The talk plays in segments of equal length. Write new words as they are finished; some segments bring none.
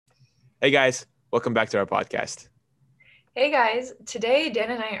Hey guys, welcome back to our podcast. Hey guys, today Dan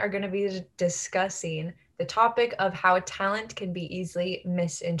and I are going to be discussing the topic of how talent can be easily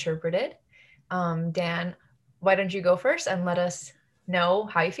misinterpreted. Dan, why don't you go first and let us know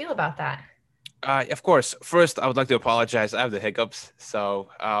how you feel about that? Of course, first I would like to apologize. I have the hiccups, so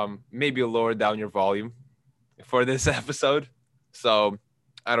maybe lower down your volume for this episode, so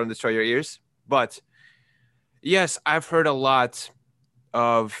I don't destroy your ears. But yes, I've heard a lot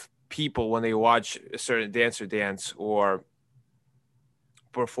of people when they watch a certain dancer dance or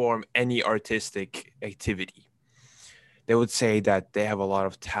perform any artistic activity, they would say that they have a lot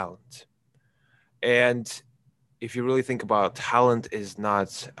of talent. And if you really think about it, talent is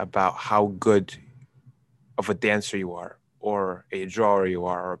not about how good of a dancer you are, or a drawer you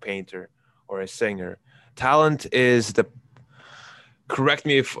are, or a painter, or a singer. Talent is the correct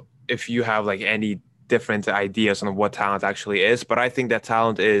me if you have like any different ideas on what talent actually is, but I think that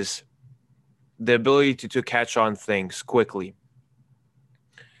talent is the ability to catch on things quickly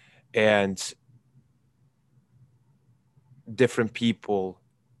and different people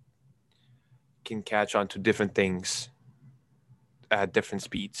can catch on to different things at different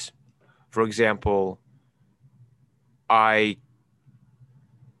speeds. For example, I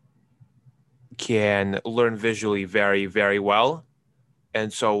can learn visually very, very well.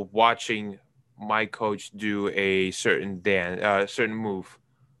 And so watching my coach do a certain move,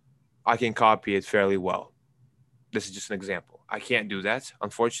 I can copy it fairly well. This is just an example. I can't do that,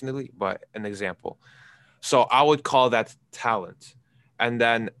 unfortunately, but an example. So I would call that talent. And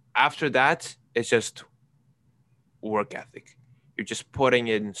then after that, it's just work ethic. You're just putting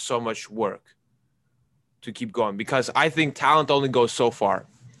in so much work to keep going because I think talent only goes so far.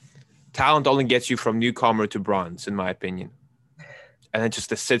 Talent only gets you from newcomer to bronze, in my opinion. And it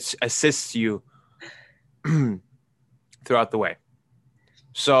just assists you throughout the way.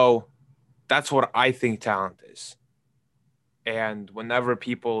 So that's what I think talent is. And whenever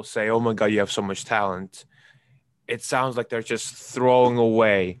people say, "Oh my God, you have so much talent," it sounds like they're just throwing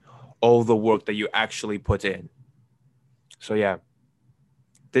away all the work that you actually put in. So yeah,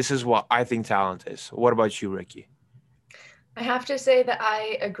 this is what I think talent is. What about you, Ricky? I have to say that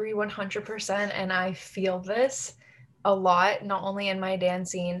I agree 100% and I feel this a lot, not only in my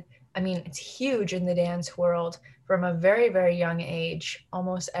dancing. I mean, it's huge in the dance world from a very, very young age.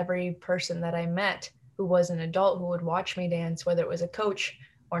 Almost every person that I met who was an adult who would watch me dance, whether it was a coach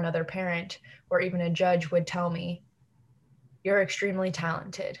or another parent or even a judge, would tell me, "You're extremely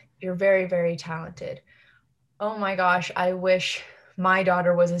talented. You're very, very talented." Oh my gosh, I wish my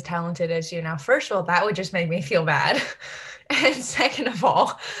daughter was as talented as you. Now, first of all, that would just make me feel bad. And second of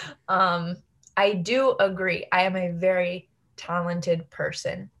all, um, I do agree. I am a very talented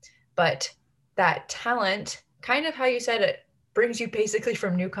person, but that talent, kind of how you said it, brings you basically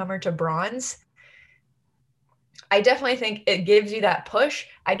from newcomer to bronze. I definitely think it gives you that push.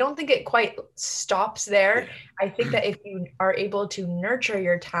 I don't think it quite stops there. Yeah. I think that if you are able to nurture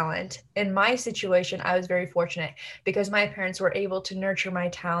your talent, in my situation, I was very fortunate because my parents were able to nurture my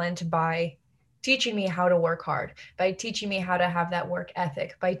talent by teaching me how to work hard, by teaching me how to have that work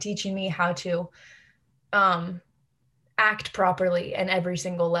ethic, by teaching me how to um, act properly in every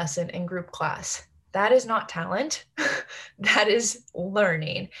single lesson in group class. That is not talent. That is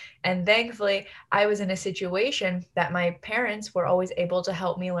learning. And thankfully, I was in a situation that my parents were always able to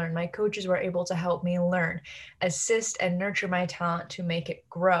help me learn. My coaches were able to help me learn, assist, and nurture my talent to make it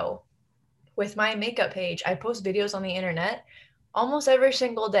grow. With my makeup page, I post videos on the internet almost every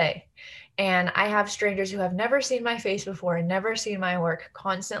single day. And I have strangers who have never seen my face before and never seen my work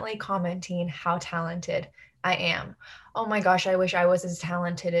constantly commenting how talented I am. "Oh my gosh, I wish I was as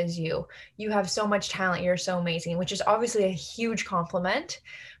talented as you. You have so much talent. You're so amazing," which is obviously a huge compliment,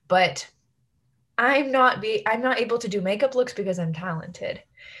 but I'm not able to do makeup looks because I'm talented.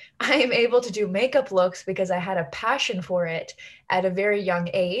 I am able to do makeup looks because I had a passion for it at a very young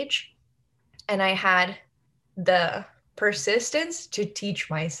age and I had the persistence to teach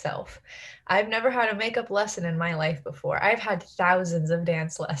myself. I've never had a makeup lesson in my life before. I've had thousands of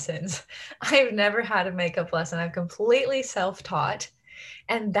dance lessons. I've never had a makeup lesson. I'm completely self taught.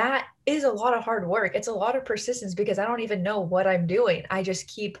 And that is a lot of hard work. It's a lot of persistence because I don't even know what I'm doing. I just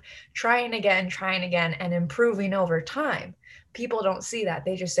keep trying again, and improving over time. People don't see that.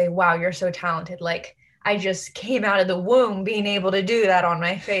 They just say, "Wow, you're so talented." Like, I just came out of the womb being able to do that on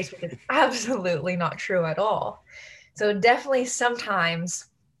my face, which is absolutely not true at all. So, definitely sometimes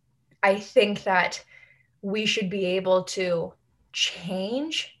I think that we should be able to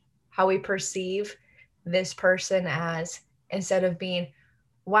change how we perceive this person as, instead of being,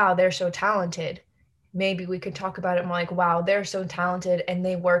 "Wow, they're so talented." maybe we could talk about it more like, wow, they're so talented and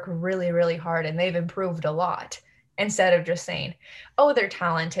they work really, really hard and they've improved a lot. Instead of just saying, oh, they're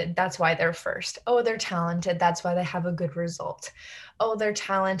talented, that's why they're first. Oh, they're talented, that's why they have a good result. Oh, they're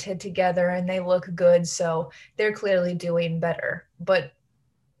talented together and they look good, so they're clearly doing better. But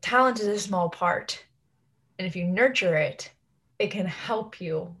talent is a small part. And if you nurture it, it can help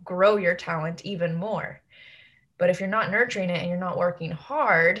you grow your talent even more. But if you're not nurturing it and you're not working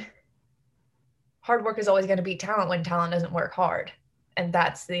hard, hard work is always going to beat talent when talent doesn't work hard. And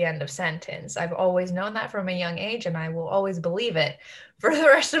that's the end of sentence. I've always known that from a young age, and I will always believe it for the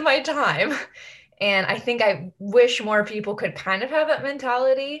rest of my time. And I think I wish more people could kind of have that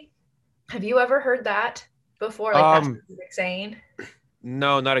mentality. Have you ever heard that before, like that Um, specific saying?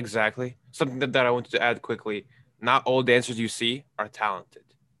 no, not exactly. Something that I wanted to add quickly. Not all dancers you see are talented.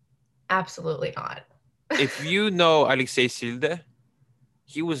 Absolutely not. If you know Alexei Silde,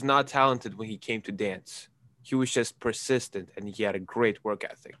 he was not talented when he came to dance. He was just persistent and he had a great work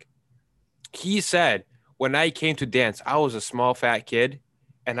ethic. He said, when I came to dance, I was a small fat kid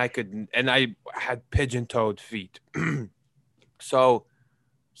and I had pigeon-toed feet. So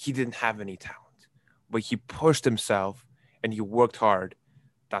he didn't have any talent, but he pushed himself and he worked hard.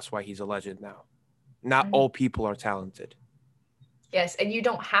 That's why he's a legend now. Not Mhm. all people are talented. Yes, and you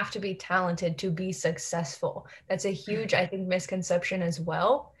don't have to be talented to be successful. That's a huge, I think, misconception as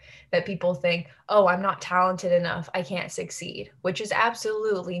well, that people think, oh, I'm not talented enough, I can't succeed, which is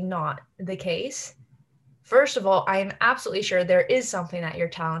absolutely not the case. First of all, I am absolutely sure there is something that you're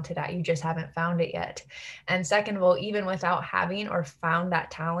talented at, you just haven't found it yet. And second of all, even without having or found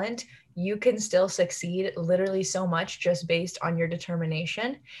that talent, you can still succeed literally so much just based on your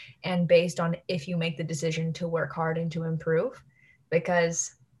determination and based on if you make the decision to work hard and to improve.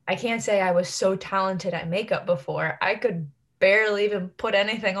 Because I can't say I was so talented at makeup before. I could barely even put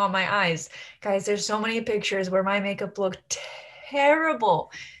anything on my eyes. Guys, there's so many pictures where my makeup looked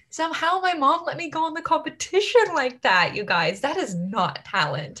terrible. Somehow my mom let me go on the competition like that, you guys. That is not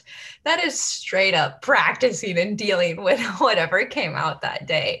talent. That is straight up practicing and dealing with whatever came out that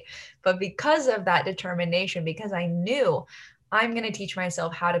day. But because of that determination, because I knew I'm going to teach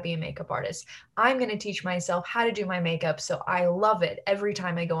myself how to be a makeup artist, I'm going to teach myself how to do my makeup so I love it every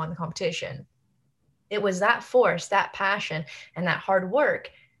time I go on the competition. It was that force, that passion, and that hard work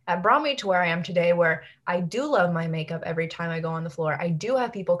that brought me to where I am today, where I do love my makeup every time I go on the floor. I do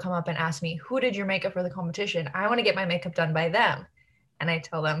have people come up and ask me, who did your makeup for the competition? I want to get my makeup done by them. And I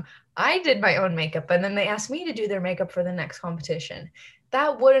tell them, I did my own makeup. And then they ask me to do their makeup for the next competition.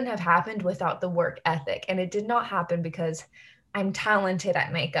 That wouldn't have happened without the work ethic. And it did not happen because I'm talented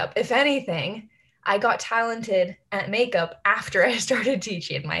at makeup. If anything, I got talented at makeup after I started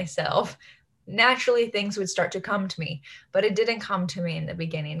teaching myself. Naturally, things would start to come to me, but it didn't come to me in the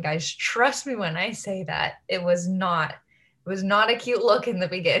beginning, guys. Trust me when I say that. It was not a cute look in the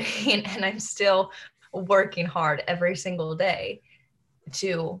beginning, and I'm still working hard every single day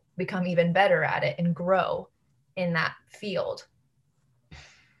to become even better at it and grow in that field.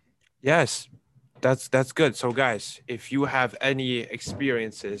 Yes, that's good. So guys, if you have any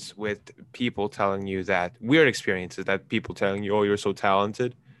experiences with people telling you that weird experiences that people telling you, "Oh, you're so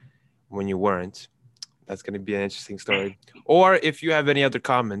talented," when you weren't, that's going to be an interesting story. Or if you have any other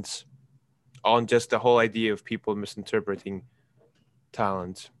comments on just the whole idea of people misinterpreting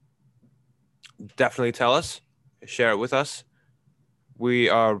talent, definitely tell us, share it with us. We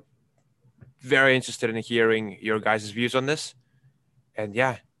are very interested in hearing your guys' views on this. And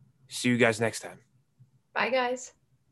yeah, see you guys next time. Bye, guys.